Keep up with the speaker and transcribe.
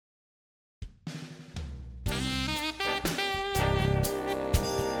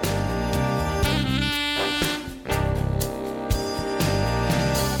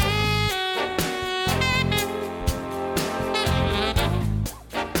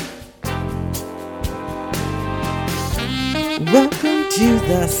Welcome to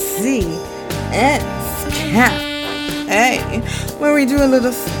the CS Camp. Hey, where we do a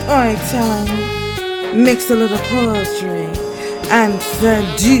little storytelling, mix a little poetry, and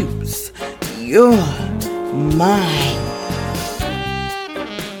seduce your mind.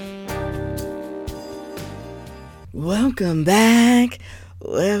 Welcome back.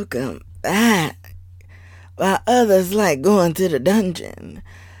 While others like going to the dungeon,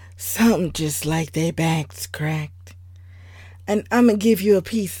 some just like their backs cracked. And I'ma give you a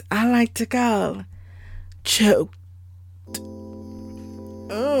piece I like to call choked.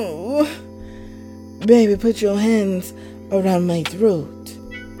 Oh, baby, put your hands around my throat.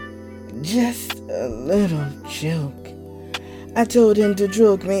 Just a little joke. I told him to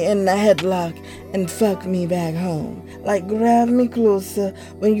choke me in the headlock and fuck me back home. Like grab me closer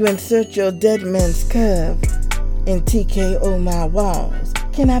when you insert your dead man's curve and TKO my walls.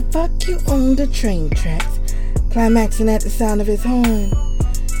 Can I fuck you on the train tracks, climaxing at the sound of his horn?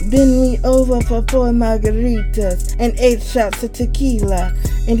 Bend me over for 4 margaritas and 8 shots of tequila.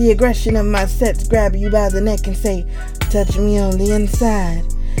 And the aggression of my sets grab you by the neck and say, touch me on the inside.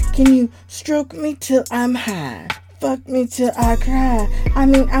 Can you stroke me till I'm high? Fuck me till I cry. I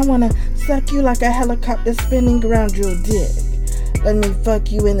wanna suck you like a helicopter spinning around your dick. Let me fuck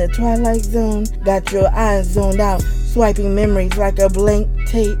you in the twilight zone. Got your eyes zoned out, swiping memories like a blank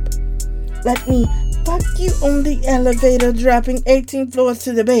tape. Let me fuck you on the elevator, dropping 18 floors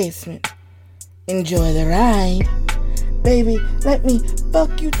to the basement. Enjoy the ride. Baby, let me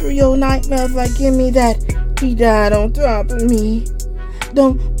fuck you through your nightmares like give me that he died on top of me.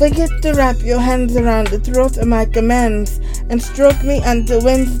 Don't forget to wrap your hands around the throat of my commands and stroke me until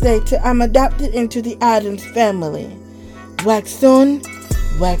Wednesday till I'm adopted into the Addams family. Wax on,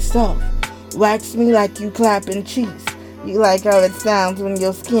 wax off. Wax me like you clapping cheeks. You like how it sounds when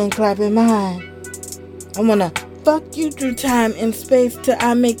your skin clapping mine. I wanna fuck you through time and space till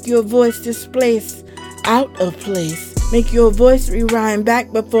I make your voice displace out of place. Make your voice rewind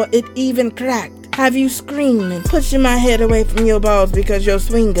back before it even cracked. Have you screaming, pushing my head away from your balls because your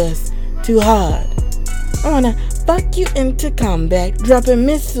swinger's too hard. I wanna fuck you into combat, dropping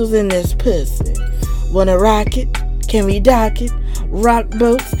missiles in this pussy. Wanna rock it? Can we dock it? Rock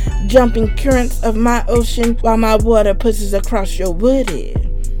boats, jumping currents of my ocean while my water pushes across your wooded.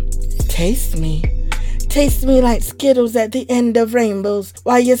 Taste me like Skittles at the end of rainbows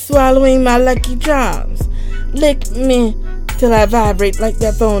while you're swallowing my Lucky Charms. Lick me till I vibrate like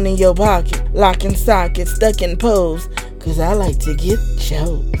that phone in your pocket, locking sockets, stuck in pose, cause I like to get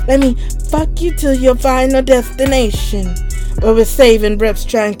choked. Let me fuck you till your final destination, where we're saving breaths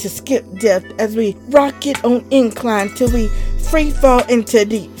trying to skip death as we rocket on incline till we free fall into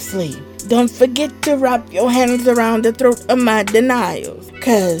deep sleep. Don't forget to wrap your hands around the throat of my denials,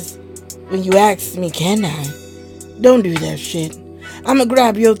 cause when you ask me can I, don't do that shit. I'ma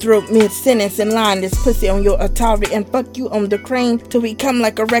grab your throat mid-sentence and line this pussy on your Atari and fuck you on the crane till we come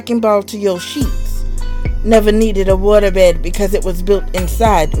like a wrecking ball to your sheets. Never needed a waterbed because it was built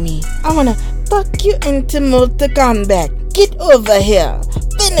inside me. I wanna fuck you into Mortal Kombat. Get over here.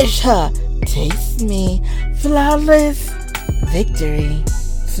 Finish her. Taste me. Flawless victory.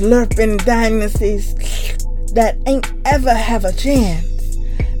 Slurping dynasties that ain't ever have a chance.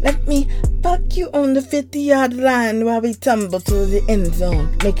 Let me fuck you on the 50-yard line while we tumble to the end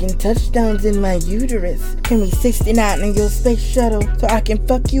zone, making touchdowns in my uterus. Can we 69 in your space shuttle so I can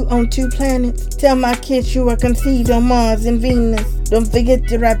fuck you on 2 planets? Tell my kids you were conceived on Mars and Venus. Don't forget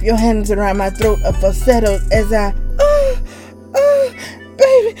to wrap your hands around my throat of falsettos as I,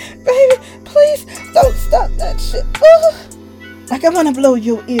 baby, please don't stop that shit. Like I wanna blow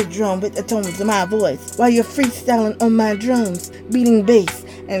your eardrum with the tones of my voice while you're freestyling on my drums, beating bass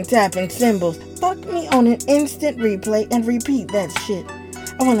and tapping cymbals. Fuck me on an instant replay and repeat that shit.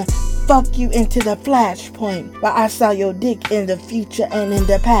 I wanna fuck you into the flashpoint while I saw your dick in the future and in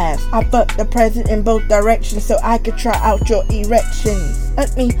the past. I fucked the present in both directions so I could try out your erections.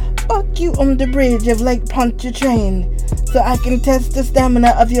 Let me fuck you on the bridge of Lake Pontchartrain so I can test the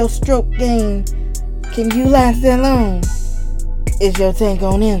stamina of your stroke game. Can you last that long? Is your tank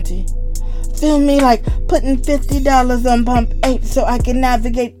on empty? Feel me like putting $50 on pump 8 so I can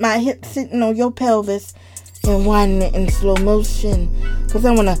navigate my hips sitting on your pelvis and winding it in slow motion. Cause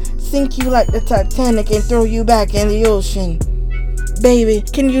I wanna sink you like the Titanic and throw you back in the ocean. Baby,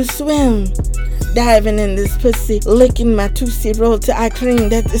 can you swim? Diving in this pussy, licking my Tootsie Roll till I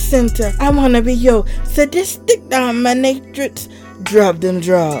cleaned at the center. I wanna be your sadistic dominatrix. Drop them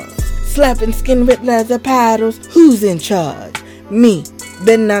drawers. Slapping skin with leather paddles. Who's in charge? Me.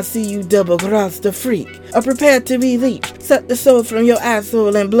 Better not see you double cross the freak. Or prepare to be leached. Suck the soul from your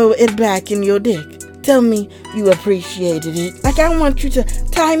asshole and blow it back in your dick. Tell me you appreciated it. Like I want you to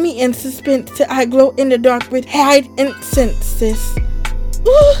tie me in suspense till I glow in the dark with hide and senses.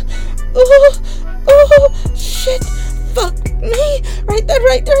 Ooh, ooh, ooh, shit, fuck me. Right there.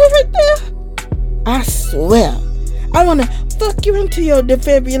 I swear, I wanna fuck you into your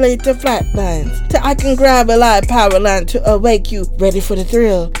defibrillator flatlines till I can grab a live power line to awake you, ready for the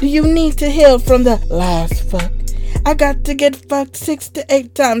thrill. Do you need to heal from the last fuck? I got to get fucked 6 to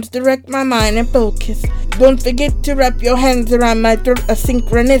 8 times to wreck my mind and focus. Don't forget to wrap your hands around my throat, a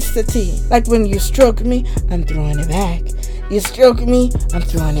synchronicity. Like when you stroke me, I'm throwing it back. You stroke me, I'm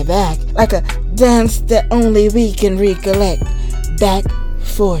throwing it back. Like a dance that only we can recollect. Back,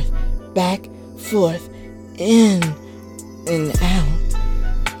 forth, in and out,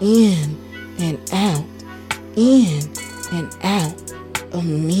 in and out, in and out of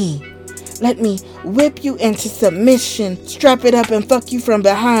me. Let me whip you into submission, strap it up and fuck you from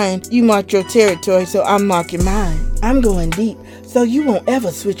behind. You mark your territory, so I'm marking mine. I'm going deep, so you won't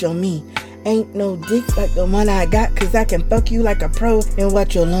ever switch on me. Ain't no dicks like the one I got, cause I can fuck you like a pro and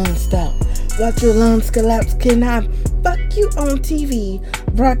watch your lungs stop. Watch your lungs collapse, can I fuck you on TV?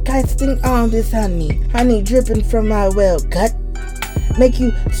 Broadcasting all this honey dripping from my well cut. Make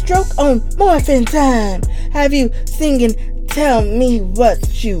you stroke on morphine time. Have you singing, tell me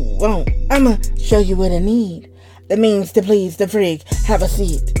what you want. I'ma show you what I need. The means to please the freak. Have a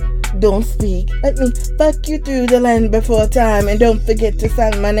seat. Don't speak. Let me fuck you through the land before time. And don't forget to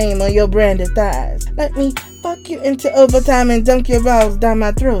sign my name on your branded thighs. Let me fuck you into overtime and dunk your balls down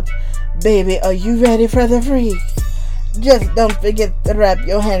my throat. Baby, are you ready for the freak? Just don't forget to wrap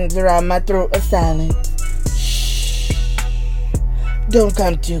your hands around my throat of silence. Shh. Don't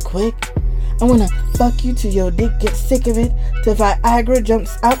come too quick. I wanna fuck you till your dick gets sick of it, till Viagra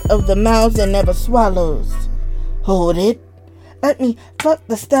jumps out of the mouth and never swallows. Hold it. Let me fuck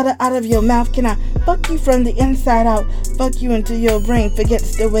the stutter out of your mouth. Can I fuck you from the inside out? Fuck you until your brain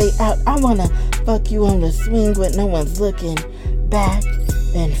forgets the way out. I wanna fuck you on the swing when no one's looking. Back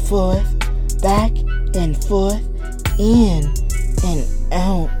and forth, in and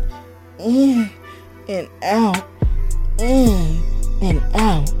out, in and out, in and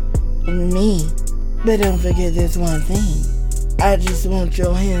out of me. But don't forget this one thing. I just want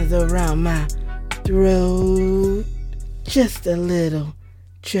your hands around my throat. Just a little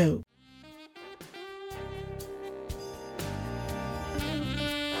choke.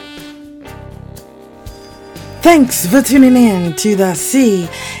 Thanks for tuning in to the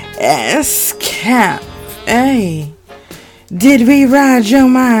CS Cafe. Did we ride your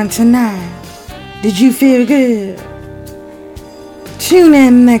mind tonight? Did you feel good? Tune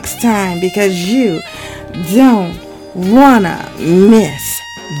in next time because you don't wanna miss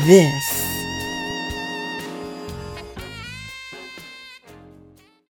this.